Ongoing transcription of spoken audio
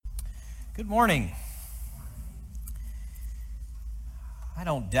Good morning. I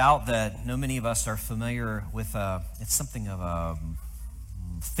don't doubt that many of us are familiar with it's something of a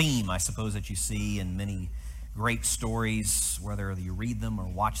theme, I suppose, that you see in many great stories, whether you read them or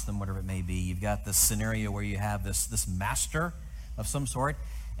watch them, whatever it may be. You've got this scenario where you have this master of some sort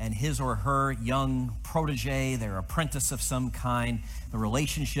and his or her young protege, their apprentice of some kind, the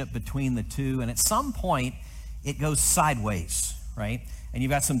relationship between the two, and at some point it goes sideways, right? And you've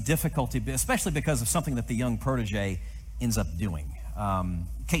got some difficulty, especially because of something that the young protege ends up doing.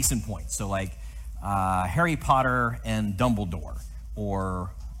 Case in point, so like Harry Potter and Dumbledore,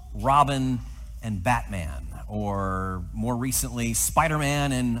 or Robin and Batman, or more recently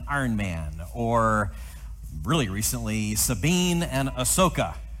Spider-Man and Iron Man, or really recently Sabine and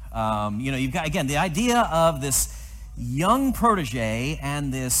Ahsoka. You've got, again, the idea of this young protege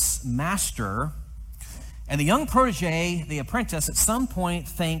and this master. And the young protege, the apprentice, at some point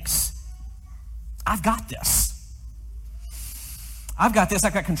thinks, I've got this. I've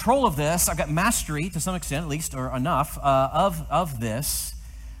got control of this. I've got mastery to some extent, at least, or enough, of this.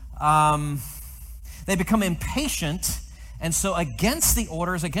 They become impatient, and so against the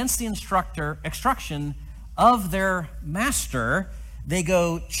orders, against the instruction of their master, they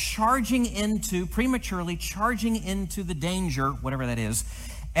go prematurely charging into the danger, whatever that is,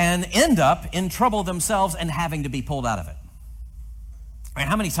 and end up in trouble themselves and having to be pulled out of it. I mean,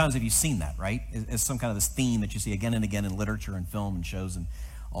 how many times have you seen that, right? As some kind of this theme that you see again and again in literature and film and shows and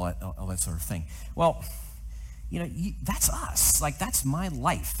all that sort of thing. Well, that's us. Like, that's my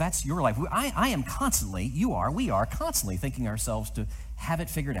life. That's your life. I am constantly, we are constantly thinking ourselves to have it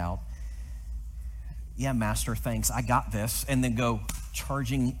figured out. Yeah, master, thanks, I got this. And then go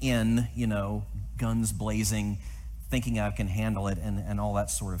charging in, guns blazing, thinking I can handle it, and all that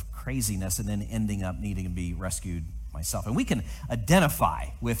sort of craziness, and then ending up needing to be rescued myself. And we can identify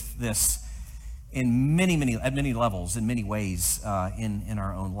with this in at many levels, in many ways, in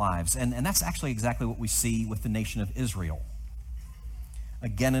our own lives. And that's actually exactly what we see with the nation of Israel.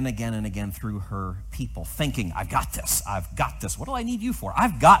 Again and again and again through her people, thinking, I've got this. What do I need you for?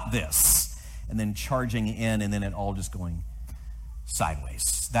 I've got this. And then charging in, and then it all just going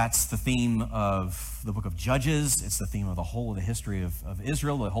sideways. That's the theme of the book of Judges. It's the theme of the whole of the history of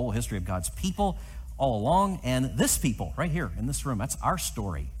Israel, the whole history of God's people all along. And this people right here in this room, that's our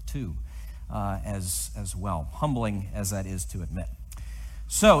story too, as well. Humbling as that is to admit.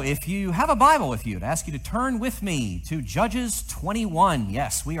 So if you have a Bible with you, I'd ask you to turn with me to Judges 21.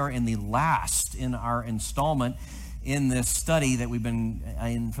 Yes, we are in the last in our installment in this study that we've been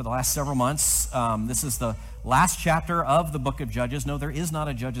in for the last several months. This is the last chapter of the book of Judges. No, there is not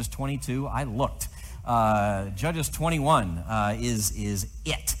a Judges 22. I looked. Judges 21 is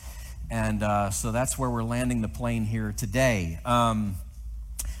it. And so that's where we're landing the plane here today.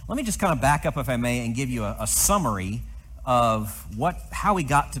 Let me just kind of back up, if I may, and give you a summary of how we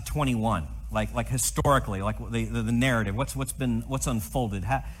got to 21, like historically, like the narrative, what's unfolded,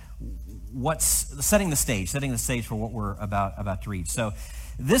 what's setting the stage for what we're about to read. So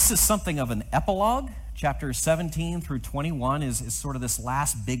this is something of an epilogue. Chapters 17 through 21 is sort of this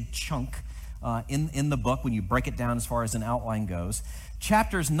last big chunk in the book when you break it down as far as an outline goes.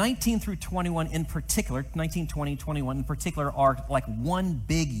 Chapters 19 through 21 in particular, 19, 20, 21 in particular, are like one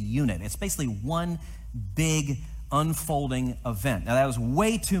big unit. It's basically one big unfolding event. Now, that was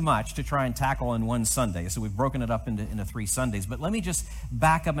way too much to try and tackle in one Sunday, so we've broken it up into 3 Sundays. But let me just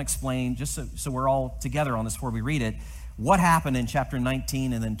back up and explain, just so we're all together on this before we read it, what happened in chapter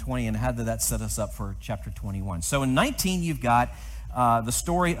 19 and then 20, and how did that set us up for chapter 21. So in 19, you've got the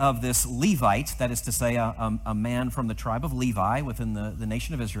story of this Levite, that is to say, a man from the tribe of Levi within the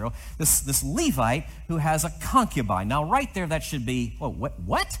nation of Israel, this Levite who has a concubine. Now, right there, that should be,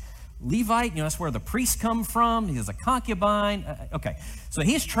 what? Levite, that's where the priests come from. He has a concubine. Okay, so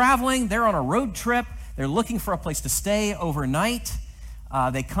he's traveling. They're on a road trip. They're looking for a place to stay overnight.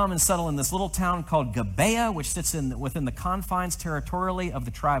 They come and settle in this little town called Gibeah, which sits within the confines territorially of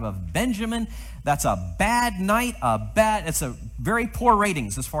the tribe of Benjamin. That's a bad night. It's a very poor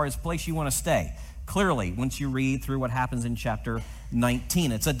ratings as far as place you want to stay. Clearly, once you read through what happens in chapter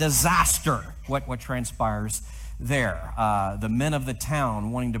 19, it's a disaster. What transpires there. The men of the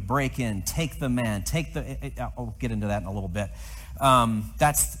town wanting to break in, take the man, I'll get into that in a little bit.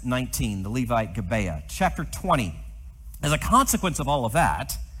 That's 19, the Levite Gibeah. Chapter 20, as a consequence of all of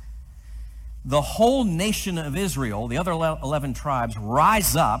that, the whole nation of Israel, the other 11 tribes,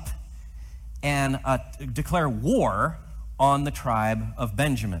 rise up and declare war on the tribe of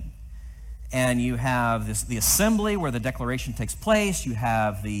Benjamin. And you have the assembly where the declaration takes place. You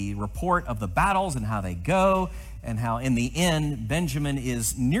have the report of the battles and how they go. and how in the end Benjamin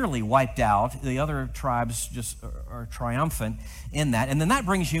is nearly wiped out. The other tribes just are triumphant in that. And then that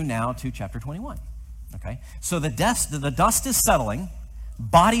brings you now to chapter 21. Okay, so the dust is settling,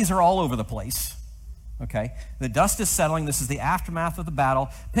 bodies are all over the place. Okay, the dust is settling. This is the aftermath of the battle.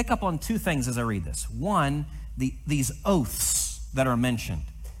 Pick up on two things as I read this. One, these oaths that are mentioned.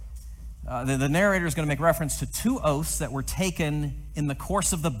 The narrator is going to make reference to two oaths that were taken in the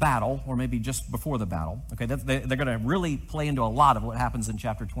course of the battle, or maybe just before the battle. Okay, they're going to really play into a lot of what happens in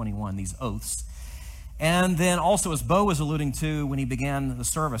chapter 21, these oaths. And then also, as Bo was alluding to when he began the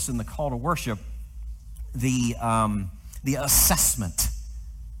service in the call to worship, the assessment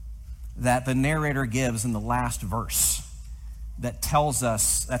that the narrator gives in the last verse that tells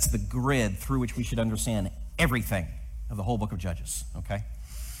us, that's the grid through which we should understand everything of the whole book of Judges, okay?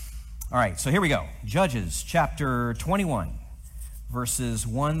 All right, so here we go. Judges chapter 21, verses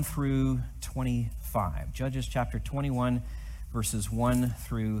 1 through 25. Judges chapter 21, verses 1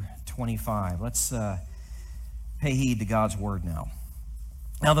 through 25. Let's pay heed to God's word now.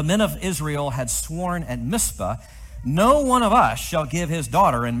 Now the men of Israel had sworn at Mizpah, "No one of us shall give his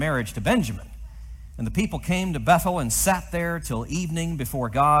daughter in marriage to Benjamin." And the people came to Bethel and sat there till evening before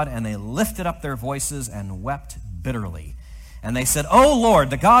God, and they lifted up their voices and wept bitterly. And they said, "O Lord,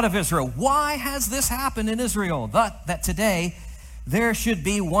 the God of Israel, why has this happened in Israel, that today there should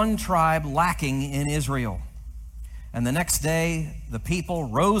be one tribe lacking in Israel?" And the next day the people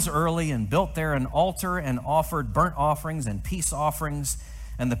rose early and built there an altar and offered burnt offerings and peace offerings.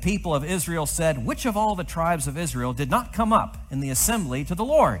 And the people of Israel said, "Which of all the tribes of Israel did not come up in the assembly to the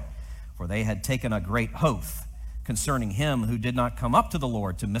Lord?" For they had taken a great oath concerning him who did not come up to the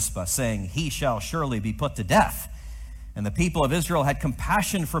Lord to Mizpah, saying, "He shall surely be put to death." And the people of Israel had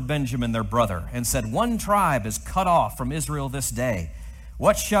compassion for Benjamin their brother, and said, "One tribe is cut off from Israel this day.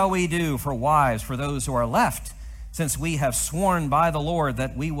 What shall we do for wives for those who are left, since we have sworn by the Lord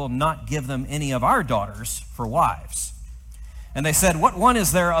that we will not give them any of our daughters for wives?" And they said, "What one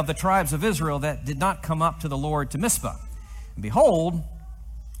is there of the tribes of Israel that did not come up to the Lord to Mizpah?" And behold,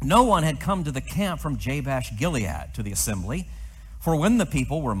 no one had come to the camp from Jabesh Gilead to the assembly. For when the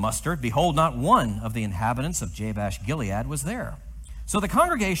people were mustered, behold, not one of the inhabitants of Jabesh Gilead was there. So the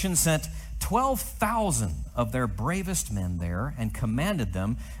congregation sent 12,000 of their bravest men there, and commanded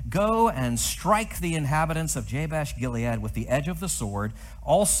them, "Go and strike the inhabitants of Jabesh Gilead with the edge of the sword,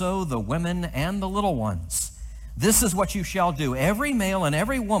 also the women and the little ones. This is what you shall do. Every male and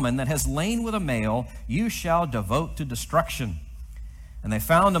every woman that has lain with a male, you shall devote to destruction." And they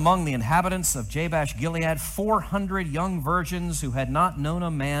found among the inhabitants of Jabesh Gilead 400 young virgins who had not known a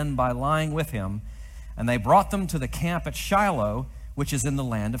man by lying with him, and they brought them to the camp at Shiloh, which is in the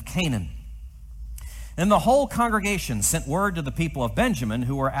land of Canaan. And the whole congregation sent word to the people of Benjamin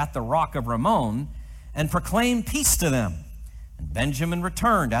who were at the rock of Rimmon, and proclaimed peace to them. And Benjamin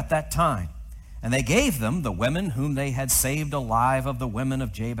returned at that time, and they gave them the women whom they had saved alive of the women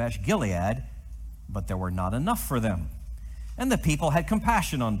of Jabesh Gilead, but there were not enough for them. And the people had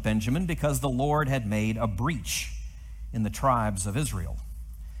compassion on Benjamin, because the Lord had made a breach in the tribes of Israel.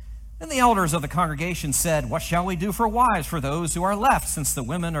 Then the elders of the congregation said, "What shall we do for wives for those who are left, since the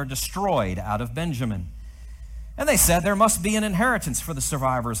women are destroyed out of Benjamin?" And they said, "There must be an inheritance for the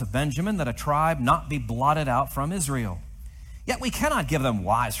survivors of Benjamin, that a tribe not be blotted out from Israel. Yet we cannot give them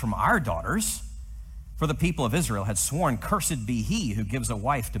wives from our daughters." For the people of Israel had sworn, "Cursed be he who gives a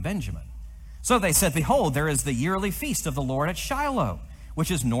wife to Benjamin." So they said, "Behold, there is the yearly feast of the Lord at Shiloh, which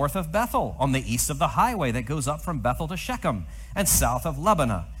is north of Bethel, on the east of the highway that goes up from Bethel to Shechem, and south of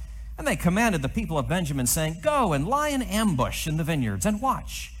Lebanah." And they commanded the people of Benjamin, saying, "Go and lie in ambush in the vineyards, and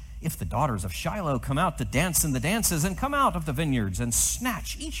watch. If the daughters of Shiloh come out to dance in the dances, and come out of the vineyards, and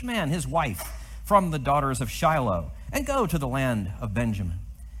snatch each man his wife from the daughters of Shiloh, and go to the land of Benjamin.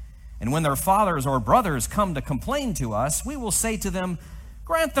 And when their fathers or brothers come to complain to us, we will say to them,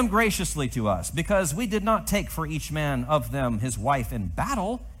 Grant them graciously to us, because we did not take for each man of them his wife in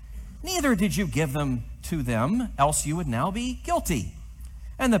battle, neither did you give them to them, else you would now be guilty."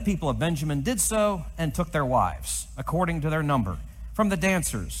 And the people of Benjamin did so, and took their wives, according to their number, from the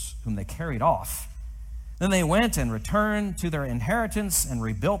dancers whom they carried off. Then they went and returned to their inheritance, and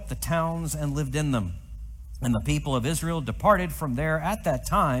rebuilt the towns, and lived in them. And the people of Israel departed from there at that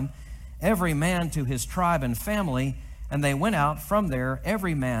time, every man to his tribe and family, and they went out from there,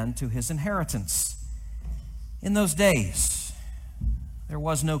 every man to his inheritance. In those days, there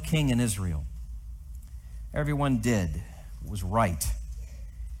was no king in Israel. Everyone did what was right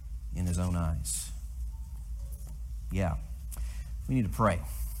in his own eyes. Yeah, we need to pray.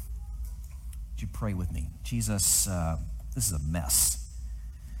 Would you pray with me? Jesus, this is a mess,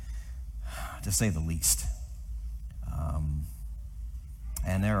 to say the least.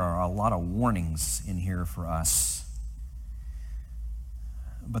 And there are a lot of warnings in here for us.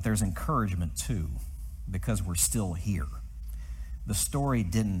 But there's encouragement too, because we're still here. The story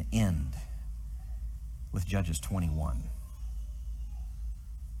didn't end with Judges 21.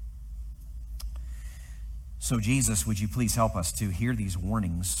 So Jesus, would you please help us to hear these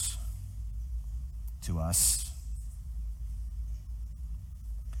warnings to us,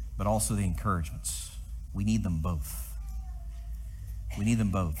 but also the encouragements. We need them both. We need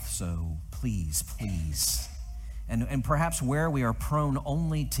them both. So please, please. And perhaps where we are prone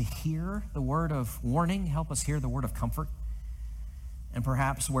only to hear the word of warning, help us hear the word of comfort. And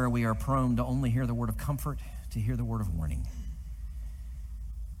perhaps where we are prone to only hear the word of comfort, to hear the word of warning.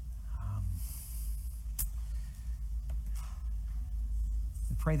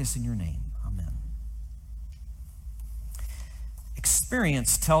 We pray this in your name. Amen.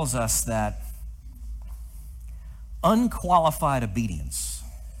 Experience tells us that unqualified obedience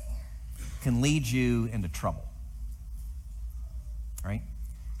can lead you into trouble. Right?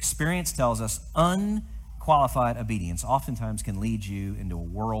 Experience tells us unqualified obedience oftentimes can lead you into a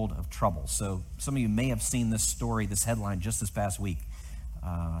world of trouble. So some of you may have seen this story, this headline, just this past week.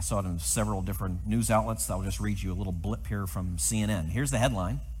 I saw it in several different news outlets. I'll just read you a little blip here from CNN. Here's the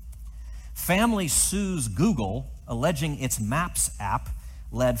headline. Family sues Google, alleging its Maps app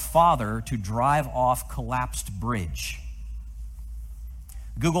led father to drive off collapsed bridge.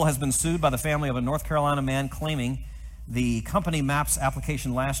 Google has been sued by the family of a North Carolina man claiming the company Maps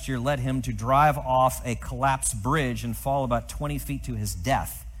application last year led him to drive off a collapsed bridge and fall about 20 feet to his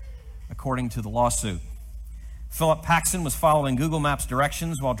death, according to the lawsuit. Philip Paxson was following Google Maps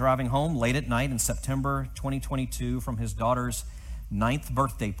directions while driving home late at night in September 2022 from his daughter's 9th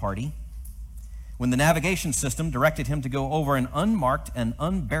birthday party, when the navigation system directed him to go over an unmarked and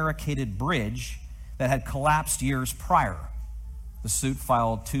unbarricaded bridge that had collapsed years prior. The suit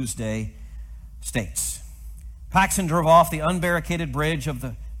filed Tuesday states. Paxson drove off the unbarricaded edge of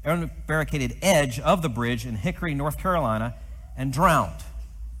the bridge in Hickory, North Carolina, and drowned,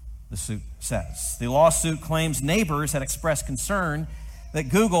 the suit says. The lawsuit claims neighbors had expressed concern that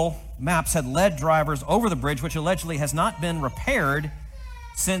Google Maps had led drivers over the bridge, which allegedly has not been repaired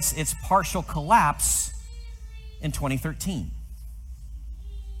since its partial collapse in 2013.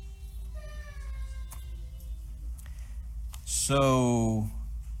 So,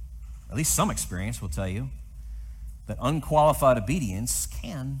 at least some experience will tell you that unqualified obedience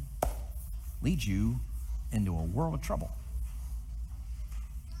can lead you into a world of trouble.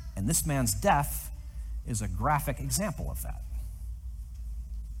 And this man's death is a graphic example of that.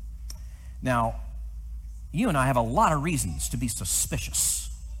 Now, you and I have a lot of reasons to be suspicious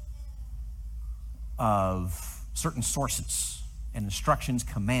of certain sources and instructions,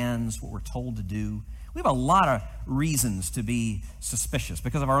 commands, what we're told to do. We have a lot of reasons to be suspicious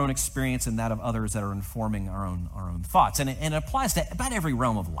because of our own experience and that of others that are informing our own thoughts. And it applies to about every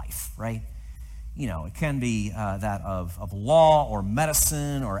realm of life, right? You know, it can be that of law or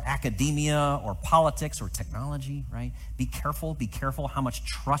medicine or academia or politics or technology, right? Be careful how much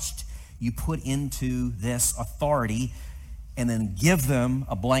trust you put into this authority and then give them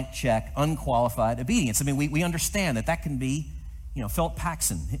a blank check, unqualified obedience. I mean, we understand that can be, Philip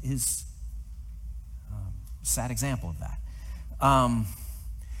Paxson, his sad example of that.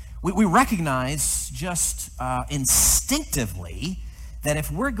 We recognize just instinctively that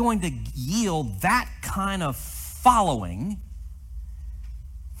if we're going to yield that kind of following,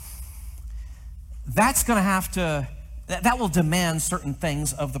 that's going to have to, that will demand certain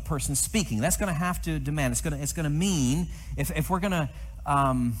things of the person speaking. That's going to have to demand, it's going to mean, if we're going to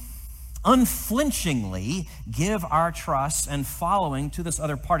unflinchingly give our trust and following to this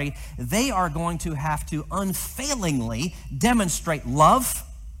other party, they are going to have to unfailingly demonstrate love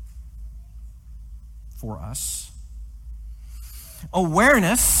for us,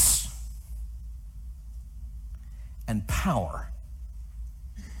 awareness, and power.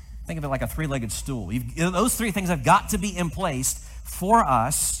 Think of it like a three-legged stool. Those three things have got to be in place for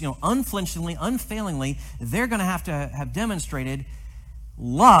us, unflinchingly, unfailingly. They're going to have demonstrated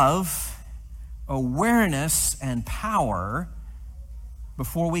love, awareness, and power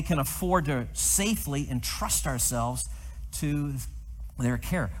before we can afford to safely entrust ourselves to their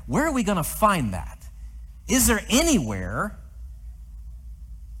care. Where are we going to find that? Is there anywhere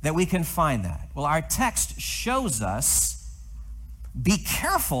that we can find that? Well, our text shows us, be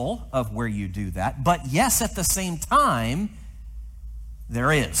careful of where you do that, but yes, at the same time,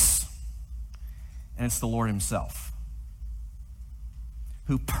 there is. And it's the Lord himself,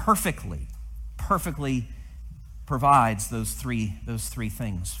 who perfectly provides those three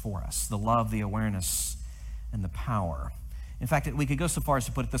things for us: the love, the awareness, and the power. In fact, we could go so far as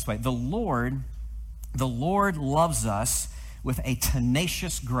to put it this way. The Lord loves us with a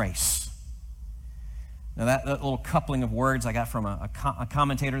tenacious grace. Now that little coupling of words I got from a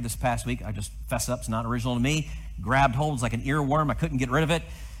commentator this past week, I just fess up, it's not original to me, grabbed hold, it's like an earworm, I couldn't get rid of it.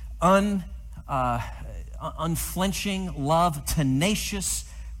 Unflinching love, tenacious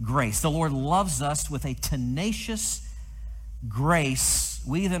grace. The Lord loves us with a tenacious grace.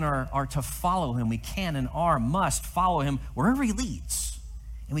 We then are to follow him. We can and must follow him wherever he leads.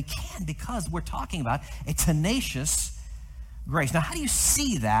 And we can because we're talking about a tenacious grace. Now, how do you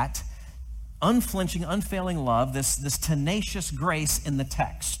see that unflinching, unfailing love, this tenacious grace in the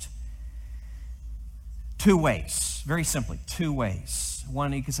text? Two ways, very simply, two ways.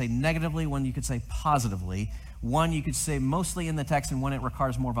 One you could say negatively, one you could say positively. One you could say mostly in the text, and one it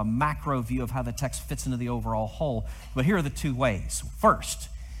requires more of a macro view of how the text fits into the overall whole. But here are the two ways. First,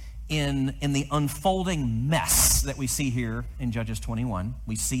 in the unfolding mess that we see here in Judges 21,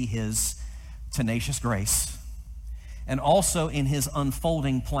 we see his tenacious grace, and also in his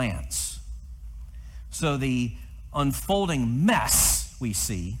unfolding plans. So the unfolding mess we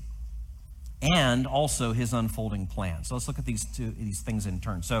see, and also his unfolding plan. So let's look at these things in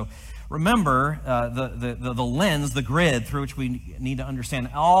turn. So remember the lens, the grid through which we need to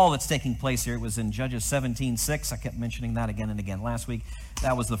understand all that's taking place here. It was in Judges 17:6. I kept mentioning that again and again last week.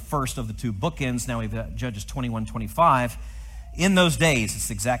 That was the first of the two bookends. Now we've got Judges 21:25. In those days, it's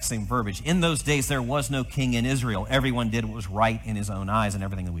the exact same verbiage. In those days, there was no king in Israel. Everyone did what was right in his own eyes, and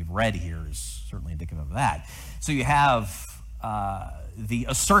everything that we've read here is certainly indicative of that. So you have the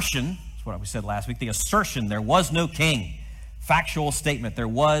assertion, that's what we said last week, the assertion, there was no king. Factual statement, there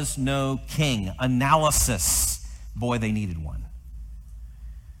was no king. Analysis, boy, they needed one.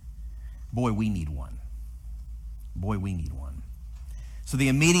 Boy, we need one. Boy, we need one. So the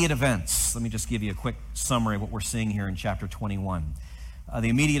immediate events, let me just give you a quick summary of what we're seeing here in chapter 21. The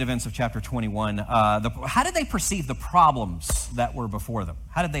immediate events of chapter 21, how did they perceive the problems that were before them?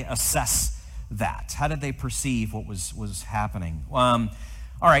 How did they assess that? How did they perceive what was happening? All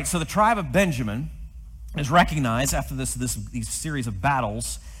right, so the tribe of Benjamin is recognized after these series of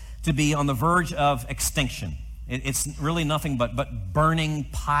battles to be on the verge of extinction. It's really nothing but burning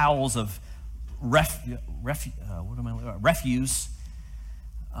piles of refuse.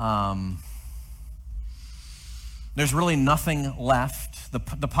 There's really nothing left. The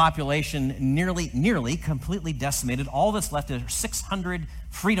population nearly completely decimated. All that's left is 600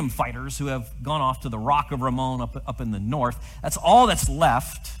 freedom fighters who have gone off to the Rock of Ramon up in the north. That's all that's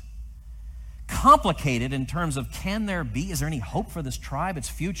left. Complicated in terms of is there any hope for this tribe, its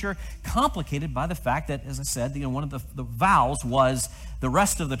future? Complicated by the fact that, as I said, one of the vows was the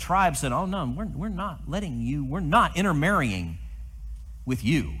rest of the tribe said, oh no, we're not intermarrying with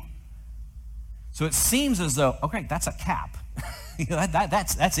you. So it seems as though, okay, that's a cap.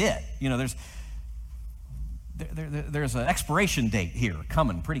 That's it. There's an expiration date here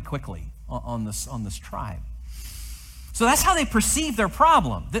coming pretty quickly on this tribe. So that's how they perceive their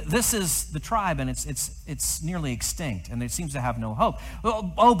problem. This is the tribe, and it's nearly extinct, and it seems to have no hope.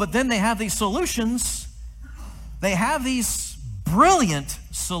 But then they have these solutions. They have these brilliant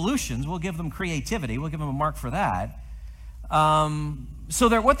solutions. We'll give them creativity. We'll give them a mark for that.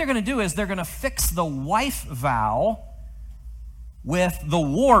 So what they're going to do is they're going to fix the wife vow with the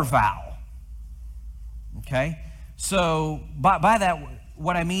war vow. Okay? So by that,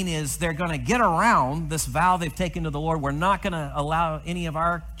 what I mean is they're going to get around this vow they've taken to the Lord. We're not going to allow any of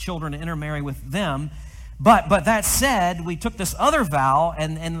our children to intermarry with them. But that said, we took this other vow,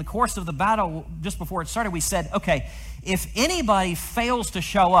 and in the course of the battle, just before it started, we said, okay, if anybody fails to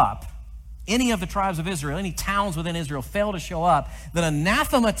show up, any of the tribes of Israel, any towns within Israel fail to show up, then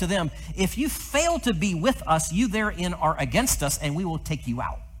anathema to them. If you fail to be with us, you therein are against us, and we will take you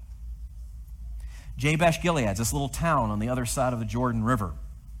out. Jabesh Gilead, this little town on the other side of the Jordan River,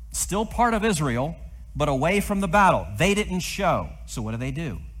 still part of Israel, but away from the battle. They didn't show. So what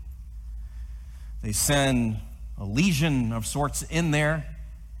do? They send a legion of sorts in there,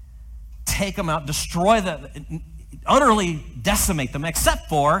 take them out, utterly decimate them, except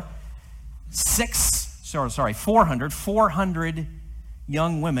for 400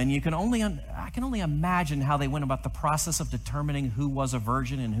 young women. I can only imagine how they went about the process of determining who was a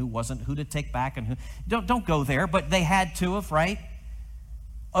virgin and who wasn't, who to take back and who. Don't go there, but they had to have, right?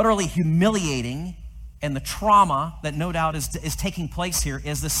 Utterly humiliating, and the trauma that no doubt is taking place here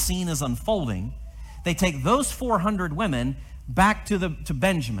as the scene is unfolding. They take those 400 women back to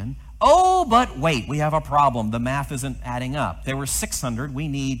Benjamin. Oh, but wait, we have a problem. The math isn't adding up. There were 600. We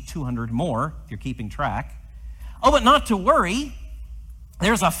need 200 more, if you're keeping track. Oh, but not to worry.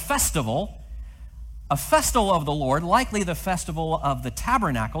 There's a festival a festival of the Lord, likely the festival of the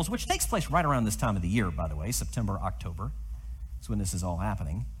tabernacles, which takes place right around this time of the year, by the way, September, October. That's when this is all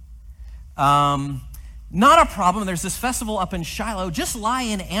happening. Not a problem. There's this festival up in Shiloh. Just lie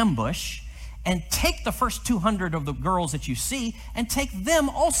in ambush and take the first 200 of the girls that you see and take them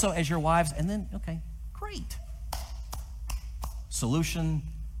also as your wives. And then, okay, great. Solution,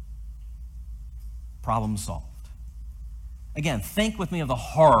 problem solved. Again, think with me of the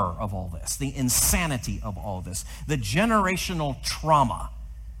horror of all this, the insanity of all this, the generational trauma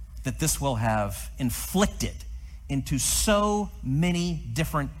that this will have inflicted into so many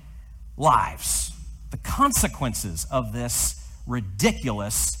different lives. The consequences of this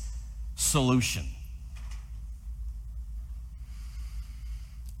ridiculous solution.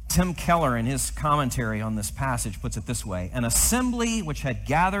 Tim Keller, in his commentary on this passage, puts it this way: an assembly which had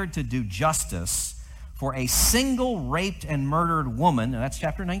gathered to do justice for a single raped and murdered woman, and that's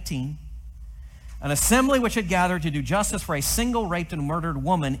chapter 19, an assembly which had gathered to do justice for a single raped and murdered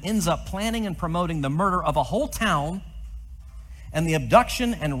woman ends up planning and promoting the murder of a whole town and the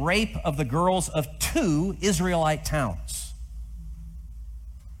abduction and rape of the girls of 2 Israelite towns.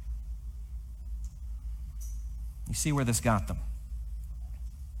 You see where this got them.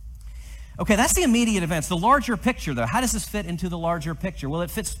 Okay, that's the immediate events. The larger picture, though, how does this fit into the larger picture? Well,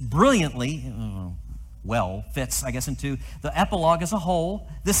 it fits brilliantly, fits, I guess, into the epilogue as a whole.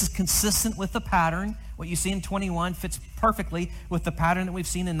 This is consistent with the pattern. What you see in 21 fits perfectly with the pattern that we've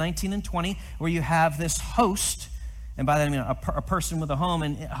seen in 19 and 20, where you have this host, and by that I mean a person with a home,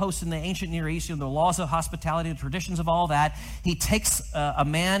 and host in the ancient Near East, the laws of hospitality, the traditions of all that. He takes a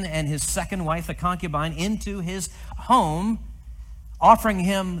man and his second wife, the concubine, into his home, offering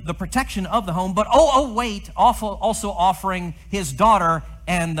him the protection of the home, but also offering his daughter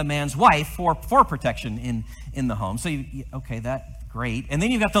and the man's wife for protection in the home. So, that's great. And then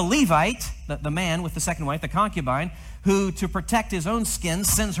you've got the Levite, the man with the second wife, the concubine, who, to protect his own skin,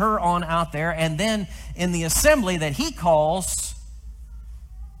 sends her on out there. And then in the assembly that he calls,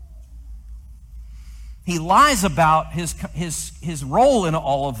 he lies about his role in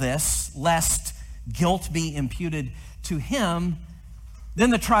all of this, lest guilt be imputed to him.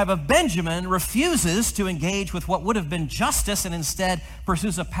 Then the tribe of Benjamin refuses to engage with what would have been justice and instead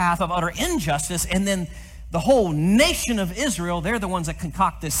pursues a path of utter injustice. And then the whole nation of Israel, they're the ones that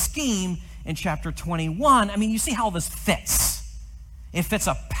concoct this scheme in chapter 21. I mean, you see how this fits. It fits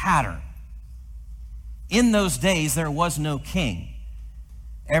a pattern. In those days, there was no king.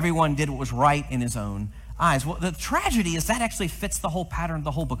 Everyone did what was right in his own eyes. Well, the tragedy is that actually fits the whole pattern of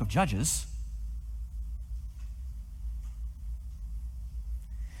the whole book of Judges.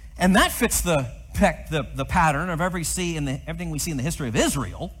 And that fits the pattern of everything we see in the history of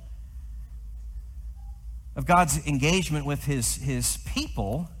Israel, of God's engagement with his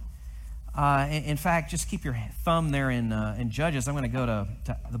people. In fact, just keep your thumb there in Judges. I'm going to go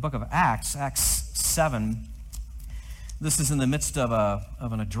to the book of Acts 7. This is in the midst of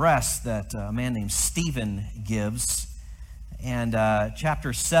an address that a man named Stephen gives. And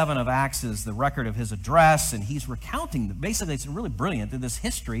chapter 7 of Acts is the record of his address, and he's recounting, basically it's really brilliant, this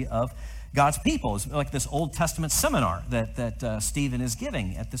history of God's people. It's like this Old Testament seminar that Stephen is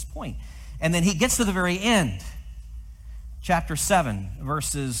giving at this point. And then he gets to the very end, chapter 7,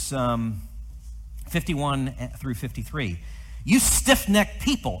 verses 51 through 53. You stiff-necked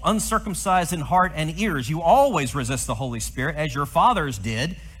people, uncircumcised in heart and ears, you always resist the Holy Spirit, as your fathers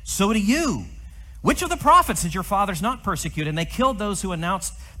did, so do you. Which of the prophets did your fathers not persecute? And they killed those who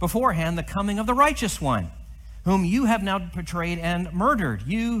announced beforehand the coming of the righteous one, whom you have now betrayed and murdered,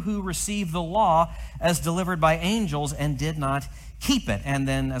 you who received the law as delivered by angels and did not keep it. And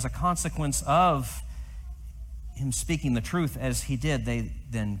then as a consequence of him speaking the truth as he did, they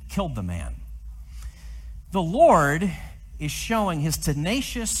then killed the man. The Lord is showing his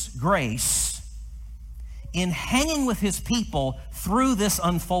tenacious grace in hanging with his people through this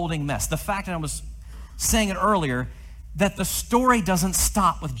unfolding mess. The fact, and I was saying it earlier, that the story doesn't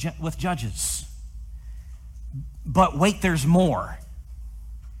stop with Judges. But wait, there's more.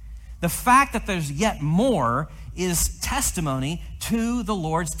 The fact that there's yet more is testimony to the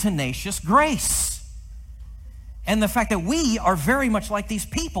Lord's tenacious grace. And the fact that we are very much like these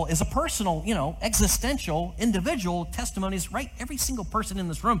people is a personal, existential, individual testimonies, right? Every single person in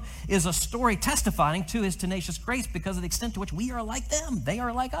this room is a story testifying to his tenacious grace because of the extent to which we are like them. They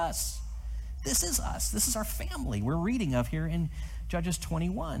are like us. This is us. This is our family we're reading of here in Judges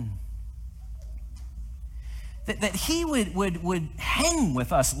 21. That he would hang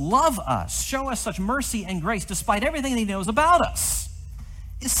with us, love us, show us such mercy and grace despite everything he knows about us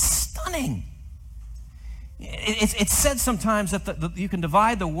is stunning. It's said sometimes that you can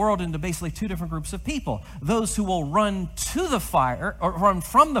divide the world into basically two different groups of people. Those who will run to the fire, or run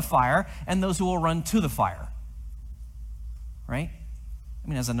from the fire, and those who will run to the fire. Right? I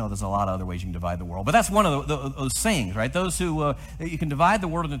mean, as I know, there's a lot of other ways you can divide the world, but that's one of those sayings, right? Those who, you can divide the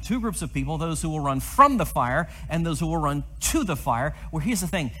world into two groups of people, those who will run from the fire and those who will run to the fire. Well, here's the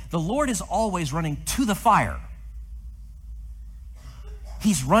thing. The Lord is always running to the fire.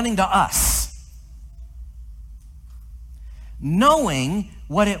 He's running to us. Knowing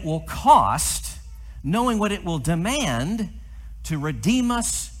what it will cost, knowing what it will demand to redeem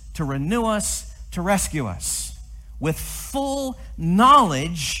us, to renew us, to rescue us. With full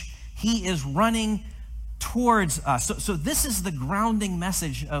knowledge, he is running towards us. So this is the grounding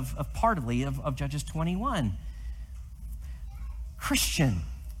message partly of Judges 21. Christian,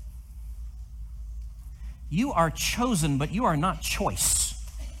 you are chosen, but you are not choice.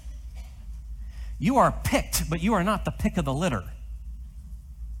 You are picked, but you are not the pick of the litter.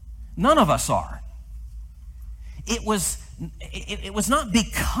 None of us are. It was not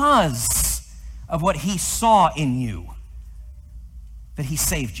because of what he saw in you that he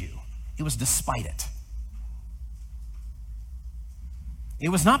saved you. It was despite it. It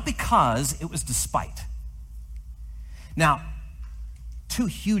was not because, it was despite. Now, two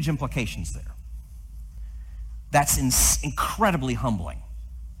huge implications there. That's incredibly humbling.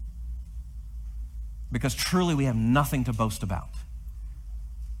 Because truly we have nothing to boast about.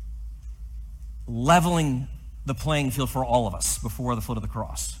 Leveling the playing field for all of us before the foot of the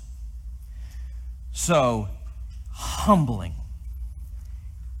cross. So, humbling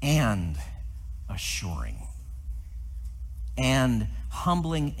and assuring. And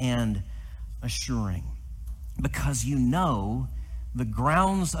humbling and assuring. Because you know the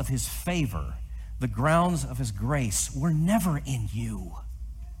grounds of his favor, the grounds of his grace were never in you.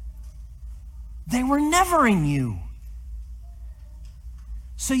 They were never in you.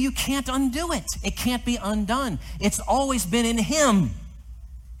 So you can't undo it. It can't be undone. It's always been in him.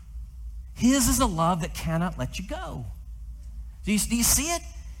 His is a love that cannot let you go. Do you see it?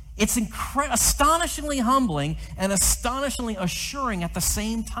 It's astonishingly humbling and astonishingly assuring at the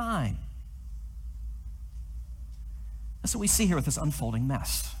same time. That's what we see here with this unfolding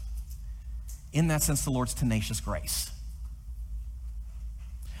mess. In that sense, the Lord's tenacious grace.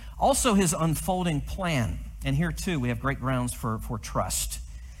 Also, his unfolding plan. And here, too, we have great grounds for trust.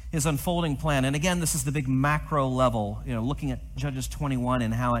 His unfolding plan. And again, this is the big macro level, looking at Judges 21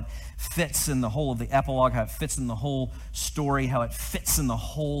 and how it fits in the whole of the epilogue, how it fits in the whole story, how it fits in the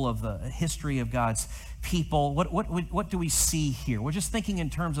whole of the history of God's people. What do we see here? We're just thinking in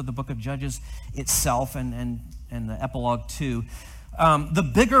terms of the book of Judges itself and the epilogue too.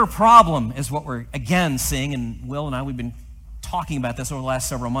 The bigger problem is what we're again seeing, and Will and I, we've been talking about this over the last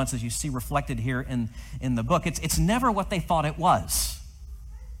several months, as you see reflected here in the book. It's never what they thought it was.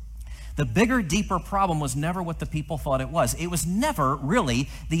 The bigger, deeper problem was never what the people thought it was. It was never really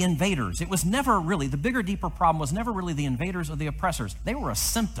the invaders. It was never really, the bigger, deeper problem was never really the invaders or the oppressors. They were a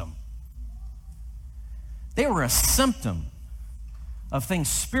symptom. They were a symptom of things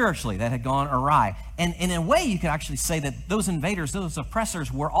spiritually that had gone awry. And in a way, you could actually say that those invaders, those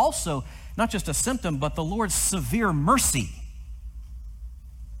oppressors, were also not just a symptom, but the Lord's severe mercy.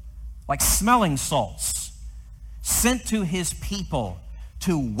 Like smelling salts sent to his people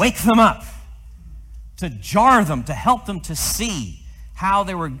to wake them up, to jar them, to help them to see how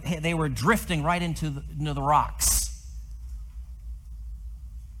they were drifting right into the rocks.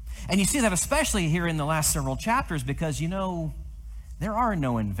 And you see that especially here in the last several chapters because, there are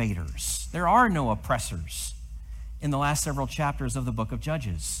no invaders. There are no oppressors in the last several chapters of the book of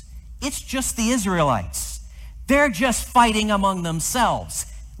Judges. It's just the Israelites. They're just fighting among themselves,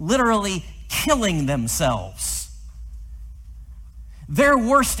 literally killing themselves. Their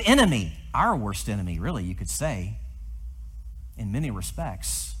worst enemy, our worst enemy, really, you could say, in many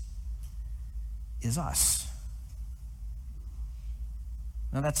respects, is us.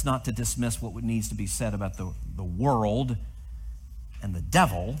 Now, that's not to dismiss what needs to be said about the world and the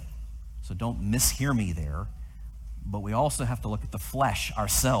devil, so don't mishear me there. But we also have to look at the flesh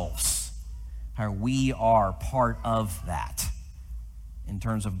ourselves, how we are part of that in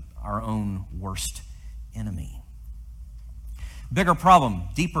terms of our own worst enemy. Bigger problem,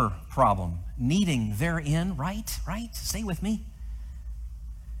 deeper problem, needing therein, right? Stay with me.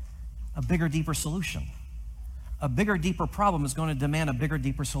 A bigger, deeper solution. A bigger, deeper problem is going to demand a bigger,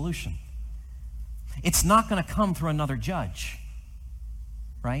 deeper solution. It's not going to come through another judge,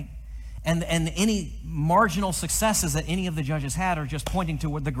 right? And any marginal successes that any of the judges had are just pointing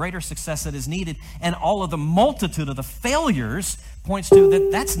to the greater success that is needed. And all of the multitude of the failures points to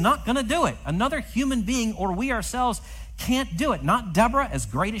that that's not going to do it. Another human being or we ourselves can't do it. Not Deborah, as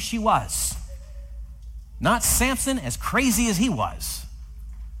great as she was. Not Samson, as crazy as he was.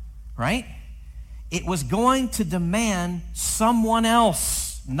 Right? It was going to demand someone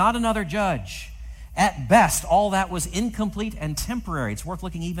else, not another judge. At best, all that was incomplete and temporary. It's worth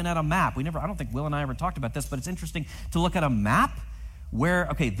looking even at a map. I don't think Will and I ever talked about this, but it's interesting to look at a map where,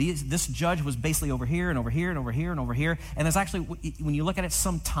 this judge was basically over here and over here and over here and over here. And there's actually, when you look at it,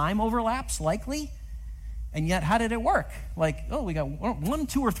 some time overlaps, likely. And yet, how did it work? We got 1,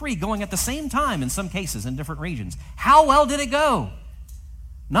 2, or 3 going at the same time in some cases in different regions. How well did it go?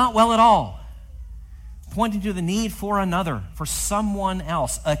 Not well at all. Pointing to the need for another, for someone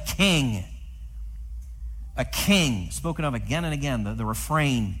else, a king. A king, spoken of again and again, the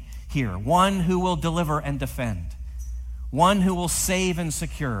refrain here. One who will deliver and defend. One who will save and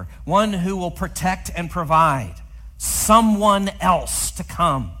secure. One who will protect and provide. Someone else to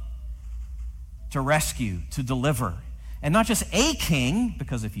come to rescue, to deliver. And not just a king,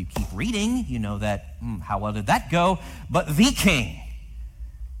 because if you keep reading, you know that, how well did that go? But the king.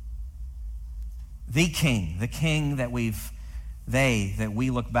 The king that we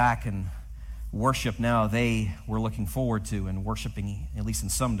look back and worship now, they were looking forward to and worshiping, at least in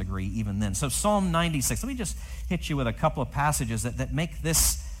some degree, even then. So Psalm 96, let me just hit you with a couple of passages that make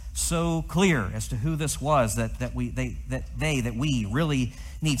this so clear as to who this was that we really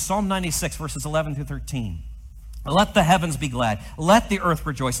need. Psalm 96, verses 11 through 13. Let the heavens be glad. Let the earth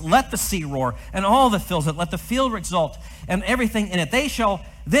rejoice. Let the sea roar, and all that fills it. Let the field exult, and everything in it.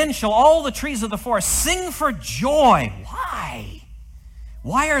 Then shall all the trees of the forest sing for joy. Why?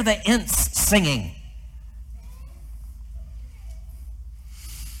 Why are the ants singing?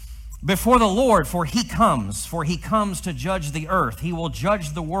 Before the Lord, for he comes to judge the earth. He will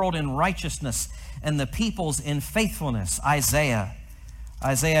judge the world in righteousness and the peoples in faithfulness. Isaiah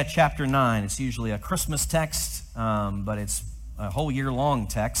chapter 9. It's usually a Christmas text, but it's a whole year-long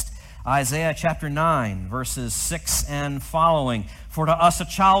text. Isaiah chapter 9, verses 6 and following. For to us a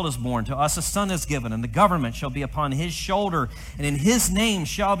child is born, to us a son is given, and the government shall be upon his shoulder, and in his name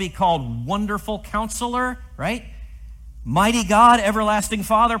shall be called Wonderful Counselor, right? Mighty God, Everlasting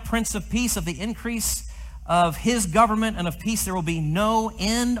Father, Prince of Peace. Of the increase of his government and of peace there will be no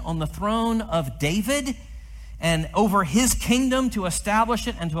end on the throne of David, and over his kingdom to establish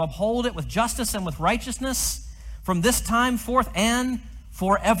it and to uphold it with justice and with righteousness from this time forth and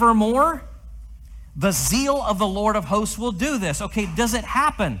forevermore. The zeal of the Lord of hosts will do this. Okay, does it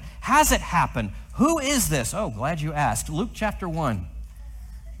happen? Has it happened? Who is this? Oh, glad you asked. Luke chapter 1.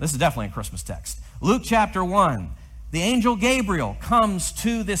 This is definitely a Christmas text. Luke chapter 1. The angel Gabriel comes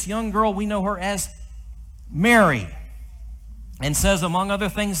to this young girl, we know her as Mary, and says, among other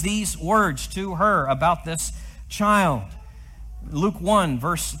things, these words to her about this child. Luke 1,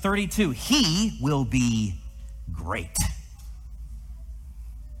 verse 32. He will be great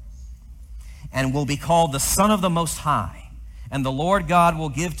and will be called the Son of the Most High. And the Lord God will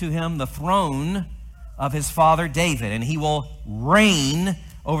give to him the throne of his father David, and he will reign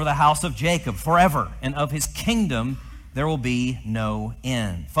over the house of Jacob forever, and of his kingdom there will be no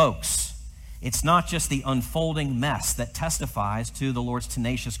end. Folks, it's not just the unfolding mess that testifies to the Lord's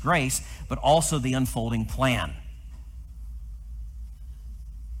tenacious grace, but also the unfolding plan.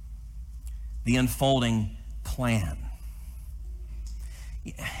 The unfolding plan.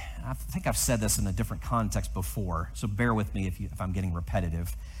 I think I've said this in a different context before, so bear with me if I'm getting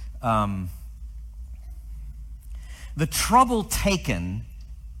repetitive. The trouble taken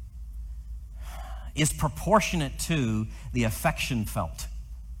is proportionate to the affection felt.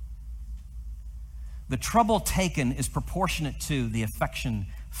 The trouble taken is proportionate to the affection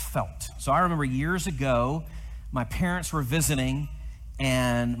felt. So I remember years ago, my parents were visiting,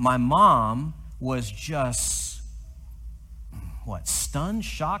 and my mom was just, stunned,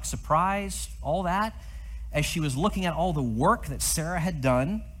 shocked, surprised, all that, as she was looking at all the work that Sarah had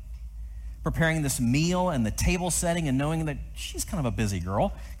done, preparing this meal and the table setting, and knowing that she's kind of a busy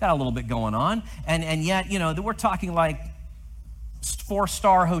girl, got a little bit going on, and yet, we're talking like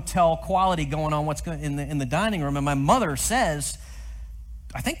 4-star hotel quality going on in the dining room. And my mother says,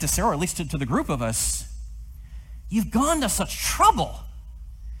 I think to Sarah, or at least to the group of us, "You've gone to such trouble."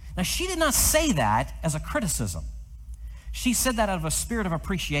 Now, she did not say that as a criticism. She said that out of a spirit of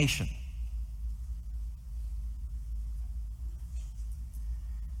appreciation.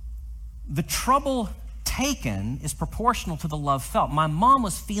 The trouble taken is proportional to the love felt. My mom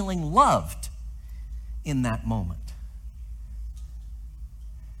was feeling loved in that moment.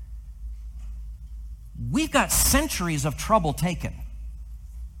 You've got centuries of trouble taken.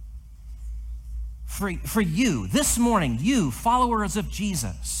 For you, this morning, you, followers of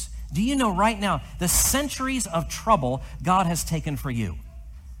Jesus, do you know right now the centuries of trouble God has taken for you?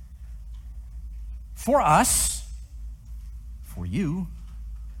 For us, for you,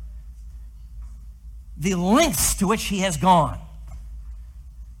 the lengths to which he has gone.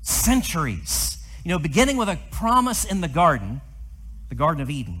 Centuries. Beginning with a promise in the Garden of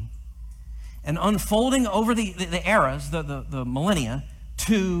Eden, and unfolding over the eras, the millennia,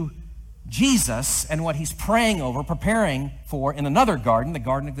 to Jesus and what he's praying over, preparing for in another garden, the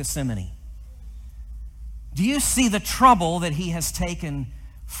Garden of Gethsemane. Do you see the trouble that he has taken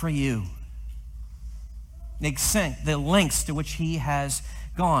for you? The lengths to which he has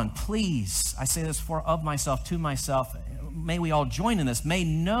gone. Please, I say this of myself, to myself, may we all join in this. May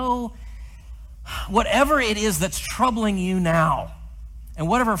know whatever it is that's troubling you now, and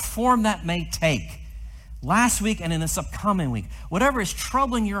whatever form that may take, last week and in this upcoming week, whatever is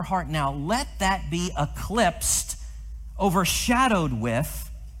troubling your heart now, let that be eclipsed, overshadowed with,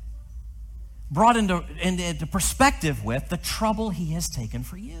 brought into perspective with the trouble he has taken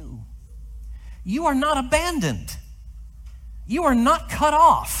for you. You are not abandoned. You are not cut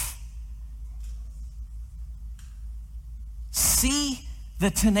off. See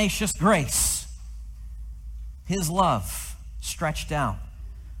the tenacious grace, his love stretched out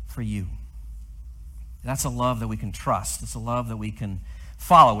for you. That's a love that we can trust. It's a love that we can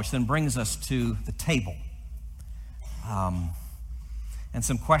follow, which then brings us to the table. And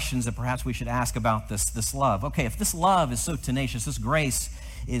some questions that perhaps we should ask about this love. Okay, if this love is so tenacious, this grace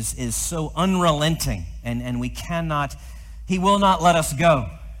is so unrelenting, and we cannot, he will not let us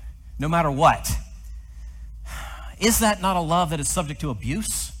go, no matter what. Is that not a love that is subject to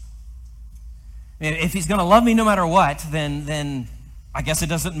abuse? If he's going to love me no matter what, then I guess it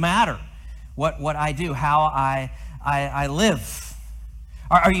doesn't matter what I do, how I live.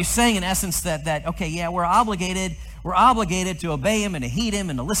 Are you saying in essence that okay, yeah, we're obligated to obey him and to heed him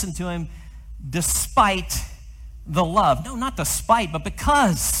and to listen to him despite the love? No, not despite, but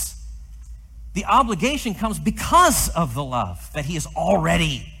because. The obligation comes because of the love that he has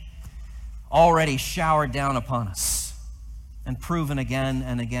already showered down upon us and proven again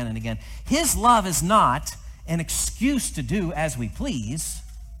and again and again. His love is not an excuse to do as we please.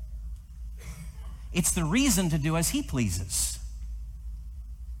 It's the reason to do as he pleases.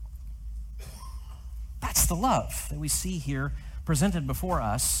 That's the love that we see here presented before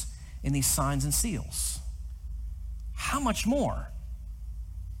us in these signs and seals. How much more?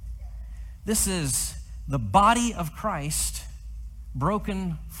 This is the body of Christ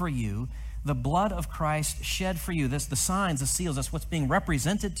broken for you, the blood of Christ shed for you. This, the signs, the seals, that's what's being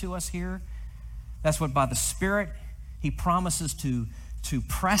represented to us here. That's what by the Spirit he promises to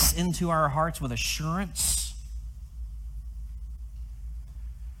press into our hearts with assurance.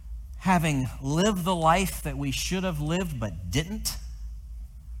 Having lived the life that we should have lived but didn't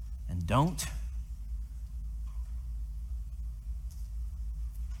and don't,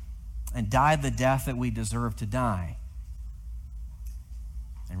 and died the death that we deserve to die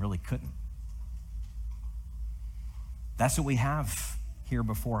and really couldn't. That's what we have here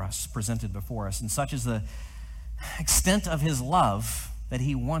before us, presented before us. And such is the extent of his love that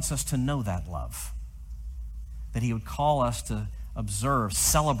he wants us to know that love, that he would call us to observe,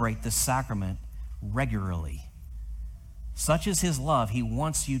 celebrate this sacrament regularly. Such is his love, he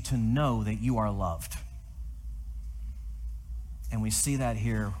wants you to know that you are loved. And we see that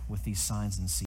here with these signs and seals.